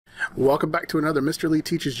Welcome back to another Mr. Lee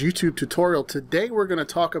Teaches YouTube tutorial. Today we're going to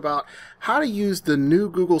talk about how to use the new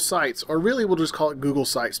Google Sites, or really we'll just call it Google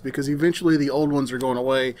Sites because eventually the old ones are going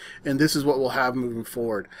away and this is what we'll have moving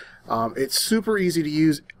forward. It's super easy to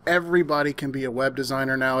use. Everybody can be a web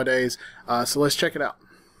designer nowadays, so let's check it out.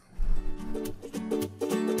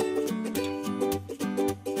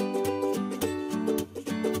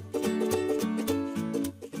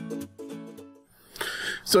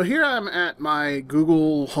 So here I'm at my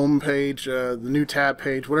Google homepage, the new tab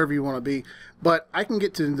page, whatever you want to be, but I can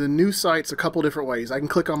get to the new sites a couple different ways. I can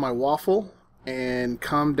click on my waffle and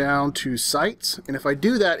come down to sites, and if I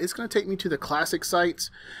do that, it's going to take me to the classic sites,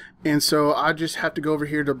 and so I just have to go over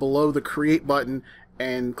here to below the create button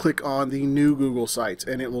and click on the new Google Sites,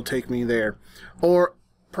 and it will take me there. Or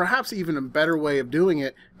perhaps even a better way of doing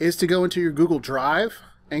it is to go into your Google Drive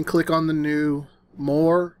and click on the new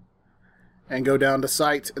More and go down to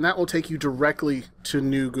Sites, and that will take you directly to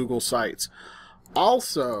new Google Sites.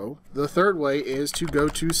 Also, the third way is to go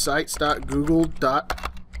to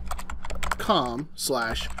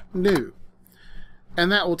sites.google.com/new,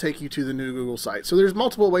 and that will take you to the new Google Site. So there's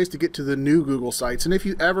multiple ways to get to the new Google Sites, and if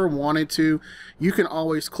you ever wanted to, you can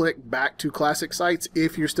always click back to classic sites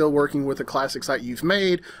if you're still working with a classic site you've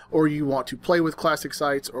made, or you want to play with classic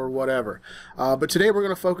sites or whatever. But today we're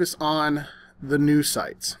going to focus on the new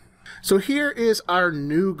sites. So here is our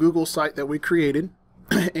new Google site that we created,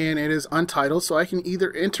 and it is untitled, so I can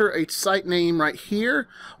either enter a site name right here,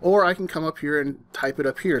 or I can come up here and type it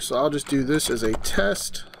up here. So I'll just do this as a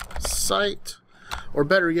test site, or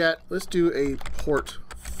better yet, let's do a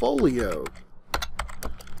portfolio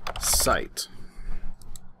site.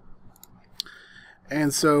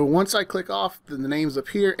 And so once I click off, then the name's up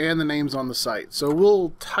here and the name's on the site. So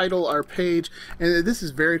we'll title our page, and this is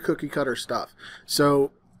very cookie cutter stuff.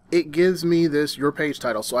 So it gives me this your page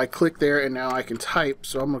title, so I click there and now I can type.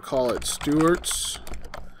 So I'm going to call it Stuart's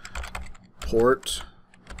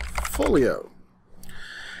Portfolio.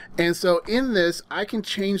 And so in this, I can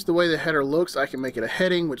change the way the header looks. I can make it a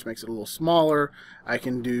heading, which makes it a little smaller. I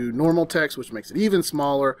can do normal text, which makes it even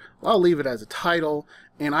smaller. I'll leave it as a title,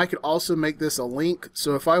 and I could also make this a link.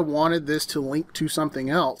 So if I wanted this to link to something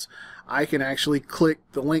else, I can actually click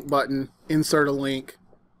the link button, insert a link,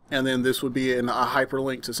 and then this would be a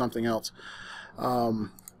hyperlink to something else. I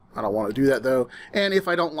don't want to do that though. And if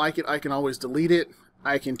I don't like it, I can always delete it.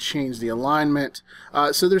 I can change the alignment.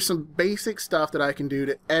 So there's some basic stuff that I can do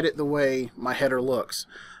to edit the way my header looks.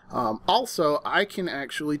 Also, I can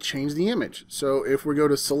actually change the image. So if we go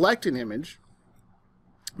to select an image,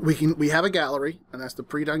 we have a gallery, and that's the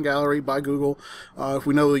pre-done gallery by Google. If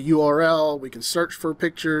we know the URL, we can search for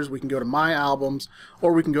pictures, we can go to My Albums,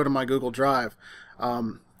 or we can go to my Google Drive.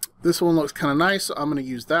 This one looks kind of nice, so I'm going to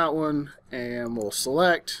use that one, and we'll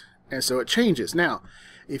select, and so it changes. Now,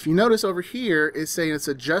 if you notice over here, it's saying it's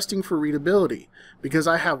adjusting for readability, because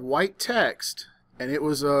I have white text, and it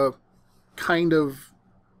was a kind of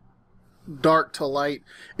dark to light.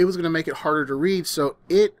 It was going to make it harder to read, so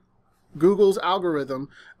Google's algorithm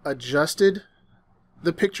adjusted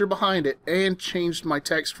the picture behind it and changed my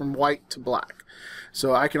text from white to black.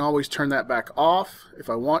 So I can always turn that back off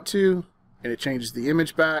if I want to, and it changes the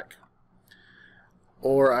image back,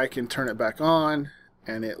 or I can turn it back on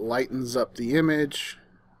and it lightens up the image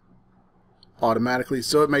automatically,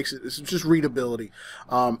 so it's just readability.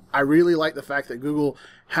 I really like the fact that Google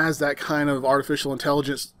has that kind of artificial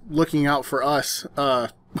intelligence looking out for us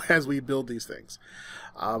as we build these things.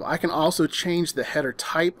 I can also change the header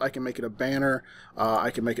type. I can make it a banner, I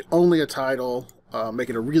can make it only a title, make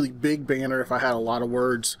it a really big banner if I had a lot of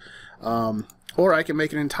words, or I can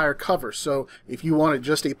make an entire cover. So if you wanted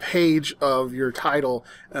just a page of your title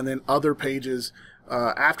and then other pages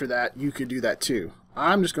after that, you could do that too.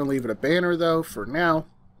 I'm just going to leave it a banner though for now,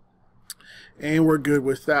 and we're good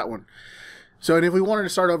with that one. So, and if we wanted to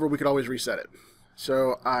start over, we could always reset it.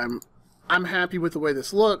 So I'm happy with the way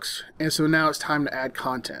this looks, and so now it's time to add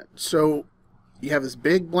content. So you have this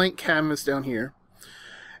big blank canvas down here,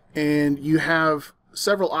 and you have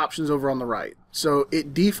several options over on the right. So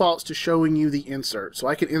it defaults to showing you the insert. So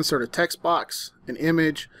I can insert a text box, an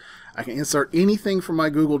image, I can insert anything from my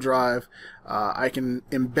Google Drive, I can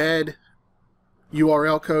embed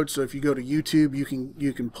URL code. So if you go to YouTube, you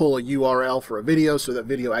can pull a URL for a video, so that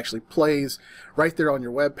video actually plays right there on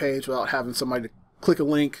your web page without having somebody to click a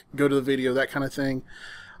link, go to the video, that kind of thing.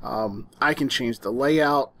 I can change the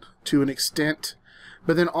layout to an extent,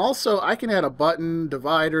 but then also I can add a button,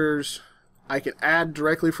 dividers, I can add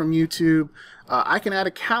directly from YouTube, I can add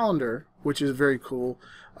a calendar, which is very cool,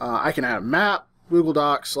 I can add a map, Google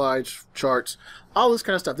Docs, slides, charts, all this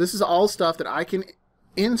kind of stuff. This is all stuff that I can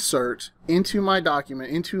insert into my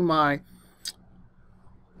document, into my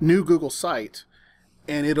new Google site,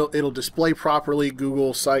 and it'll display properly.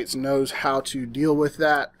 Google Sites knows how to deal with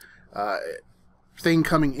that thing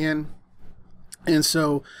coming in, and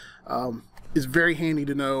so it's very handy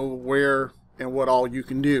to know where and what all you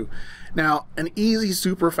can do. Now, an easy,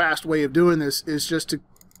 super fast way of doing this is just to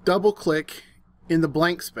double click in the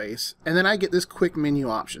blank space, and then I get this quick menu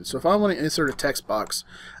option. So if I want to insert a text box,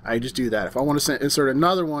 I just do that. If I want to insert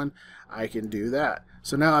another one, I can do that.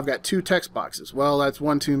 So now I've got 2 text boxes. Well, that's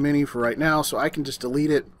one too many for right now, so I can just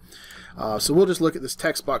delete it. So we'll just look at this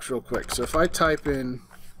text box real quick. So if I type in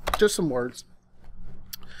just some words,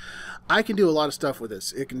 I can do a lot of stuff with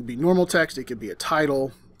this. It can be normal text, it could be a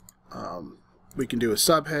title, we can do a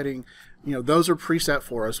subheading. You know, those are preset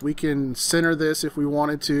for us. We can center this if we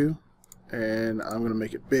wanted to, and I'm going to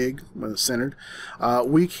make it big when it's centered.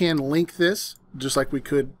 We can link this just like we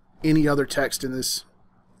could any other text in this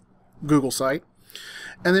Google site.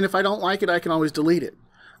 And then if I don't like it, I can always delete it.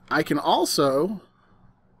 I can also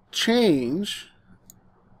change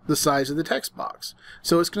the size of the text box.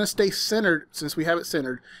 So it's going to stay centered, since we have it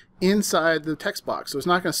centered, inside the text box. So it's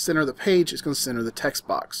not going to center the page, it's going to center the text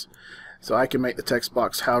box. So I can make the text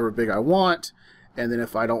box however big I want, and then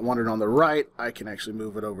if I don't want it on the right, I can actually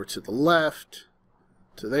move it over to the left,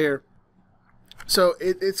 to there. So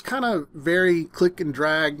it's kind of very click and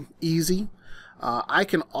drag easy. I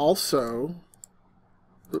can also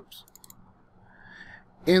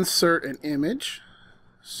insert an image.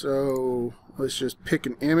 So let's just pick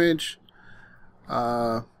an image.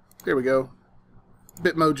 There we go.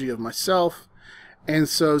 Bitmoji of myself. And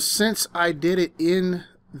so since I did it in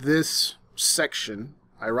this section,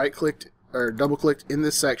 I right-clicked or double-clicked in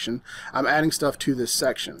this section, I'm adding stuff to this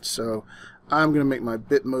section. So I'm going to make my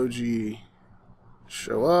Bitmoji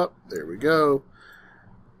show up. There we go.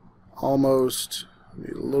 Almost.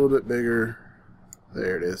 Need a little bit bigger.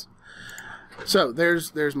 There it is. So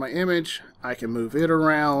there's my image. I can move it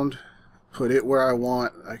around, put it where I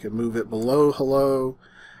want. I can move it below hello,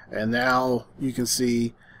 and now you can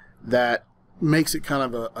see that makes it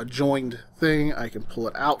kind of a joined thing. I can pull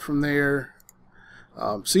it out from there.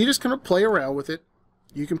 So you just kind of play around with it.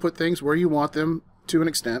 You can put things where you want them to an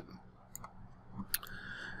extent.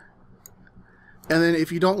 And then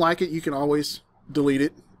if you don't like it, you can always delete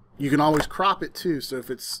it. You can always crop it too. So if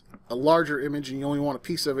it's a larger image and you only want a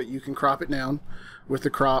piece of it, you can crop it down with the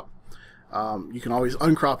crop. You can always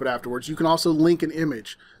uncrop it afterwards. You can also link an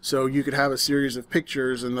image. So you could have a series of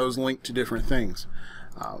pictures and those link to different things.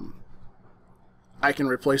 I can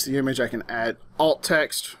replace the image. I can add alt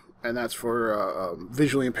text, and that's for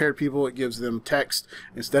visually impaired people. It gives them text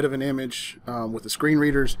instead of an image with the screen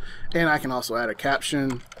readers. And I can also add a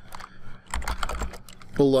caption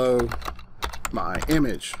below my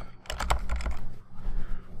image.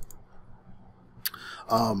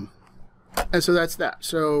 And so that's that.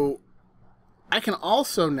 So I can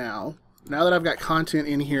also now that I've got content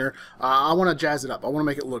in here, I want to jazz it up. I want to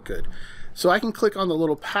make it look good. So I can click on the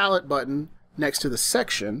little palette button next to the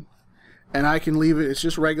section, and I can leave it, it's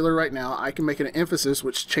just regular right now. I can make it an emphasis,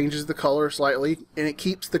 which changes the color slightly, and it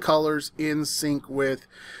keeps the colors in sync with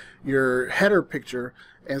your header picture,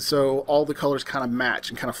 and so all the colors kind of match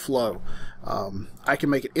and kind of flow. I can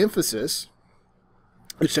make it emphasis,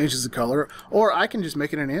 which changes the color, or I can just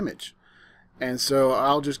make it an image. And so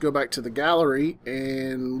I'll just go back to the gallery,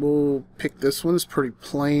 and we'll pick this one. It's a pretty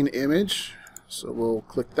plain image, so we'll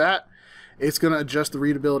click that. It's going to adjust the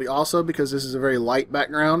readability also, because this is a very light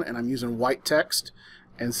background and I'm using white text.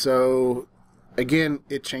 And so again,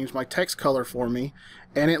 it changed my text color for me,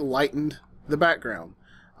 and it lightened the background.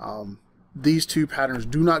 These two patterns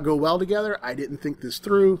do not go well together. I didn't think this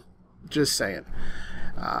through, just saying.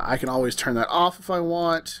 I can always turn that off if I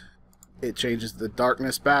want. It changes the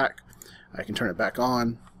darkness back. I can turn it back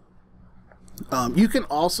on. You can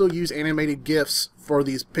also use animated GIFs for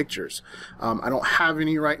these pictures. I don't have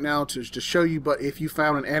any right now to show you, but if you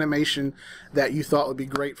found an animation that you thought would be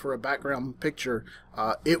great for a background picture,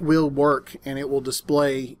 it will work, and it will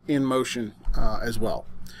display in motion as well.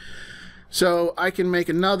 So I can make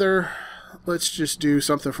another. Let's just do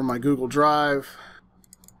something from my Google Drive.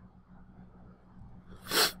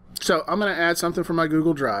 So I'm going to add something from my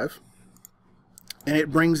Google Drive, and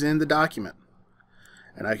it brings in the document.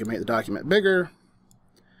 And I can make the document bigger.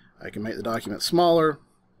 I can make the document smaller.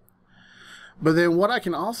 But then what I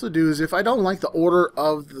can also do is, if I don't like the order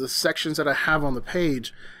of the sections that I have on the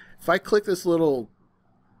page, if I click this little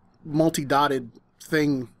multi-dotted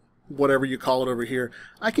thing, whatever you call it over here,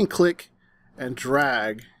 I can click and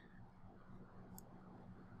drag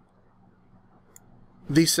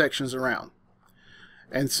these sections around.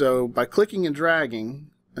 And so by clicking and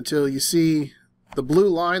dragging until you see the blue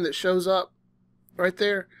line that shows up right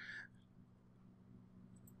there,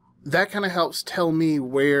 that kind of helps tell me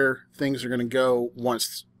where things are going to go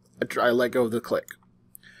once I let go of the click.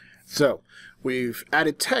 So we've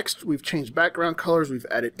added text, we've changed background colors, we've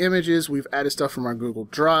added images, we've added stuff from our Google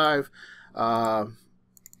Drive.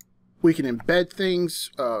 We can embed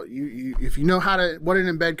things. If you know what an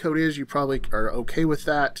embed code is, you probably are okay with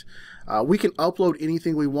that. We can upload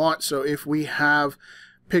anything we want. So if we have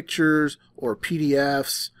pictures or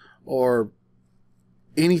PDFs or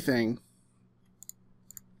anything,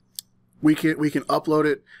 we can upload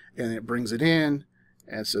it and it brings it in,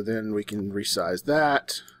 and so then we can resize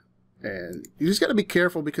that. And you just got to be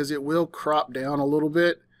careful because it will crop down a little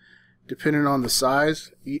bit depending on the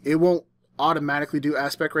size. It won't automatically do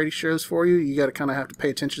aspect ratios for you. You got to kind of have to pay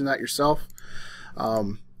attention to that yourself.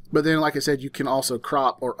 But then, like I said, you can also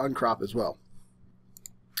crop or uncrop as well.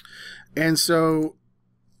 And so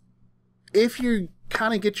if you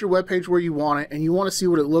kind of get your web page where you want it and you want to see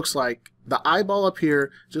what it looks like, the eyeball up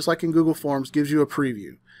here, just like in Google Forms, gives you a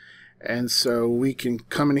preview. And so we can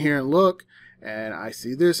come in here and look, and I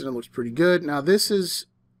see this and it looks pretty good. Now this is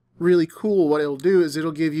really cool. What it'll do is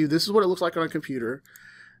it'll give you, this is what it looks like on a computer,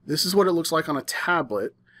 this is what it looks like on a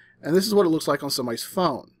tablet, and this is what it looks like on somebody's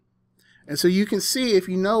phone. And so you can see, if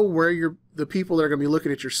you know where the people that are going to be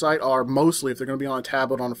looking at your site are, mostly if they're going to be on a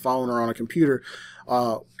tablet, on a phone, or on a computer,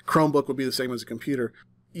 Chromebook would be the same as a computer,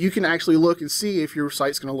 you can actually look and see if your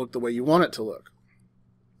site's going to look the way you want it to look.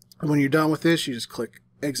 And when you're done with this, you just click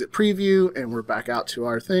exit preview and we're back out to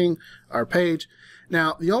our page.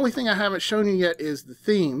 Now, the only thing I haven't shown you yet is the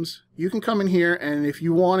themes. You can come in here, and if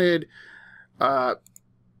you wanted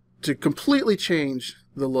to completely change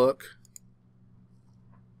the look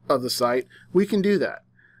of the site, we can do that.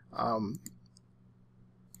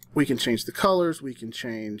 We can change the colors, we can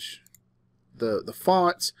change the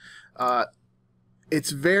fonts.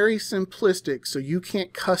 It's very simplistic, so you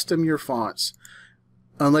can't custom your fonts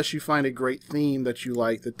unless you find a great theme that you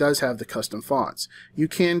like that does have the custom fonts. You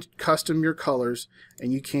can custom your colors,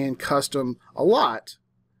 and you can custom a lot,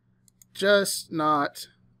 just not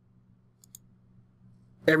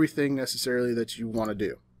everything necessarily that you want to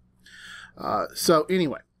do. So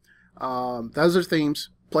anyway, those are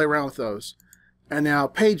themes. Play around with those. And now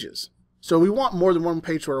pages. So we want more than one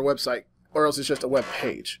page to our website, or else it's just a web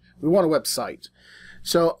page. We want a website.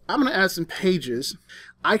 So I'm going to add some pages.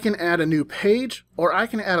 I can add a new page, or I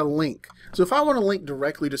can add a link. So if I want to link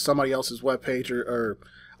directly to somebody else's web page, or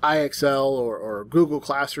IXL, or Google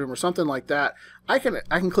Classroom, or something like that, I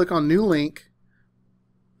can click on New Link,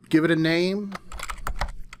 give it a name,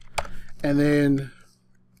 and then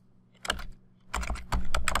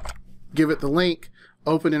give it the link,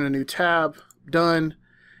 open in a new tab, done.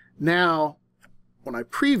 Now, when I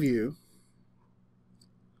preview,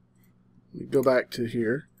 let me go back to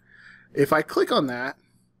here. If I click on that,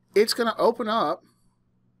 it's going to open up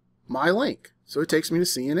my link. So it takes me to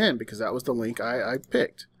CNN because that was the link I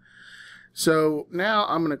picked. So now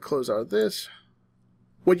I'm going to close out of this.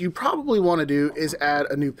 What you probably want to do is add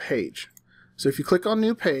a new page. So if you click on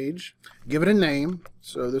New Page, give it a name.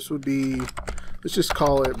 So this would be, let's just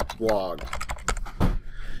call it Blog.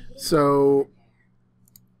 So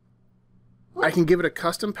I can give it a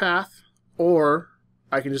custom path, or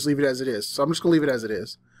I can just leave it as it is. So I'm just going to leave it as it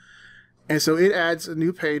is. And so it adds a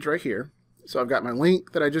new page right here. So I've got my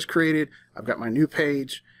link that I just created, I've got my new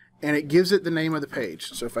page, and it gives it the name of the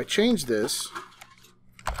page. So if I change this,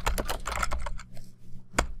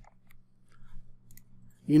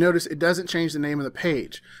 you notice it doesn't change the name of the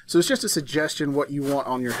page. So it's just a suggestion what you want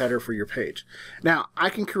on your header for your page. Now, I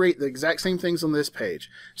can create the exact same things on this page.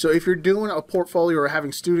 So if you're doing a portfolio or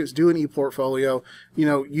having students do an e-portfolio,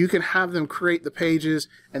 you can have them create the pages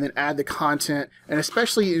and then add the content, and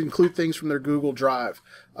especially include things from their Google Drive.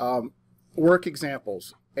 Work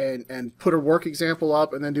examples, and put a work example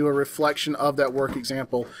up and then do a reflection of that work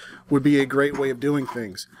example would be a great way of doing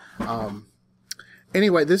things.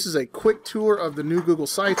 Anyway, this is a quick tour of the new Google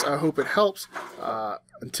Sites. I hope it helps.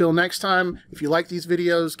 Until next time, if you like these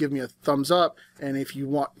videos, give me a thumbs up. And if you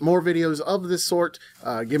want more videos of this sort,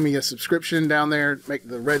 give me a subscription down there. Make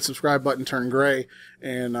the red subscribe button turn gray.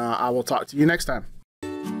 And I will talk to you next time.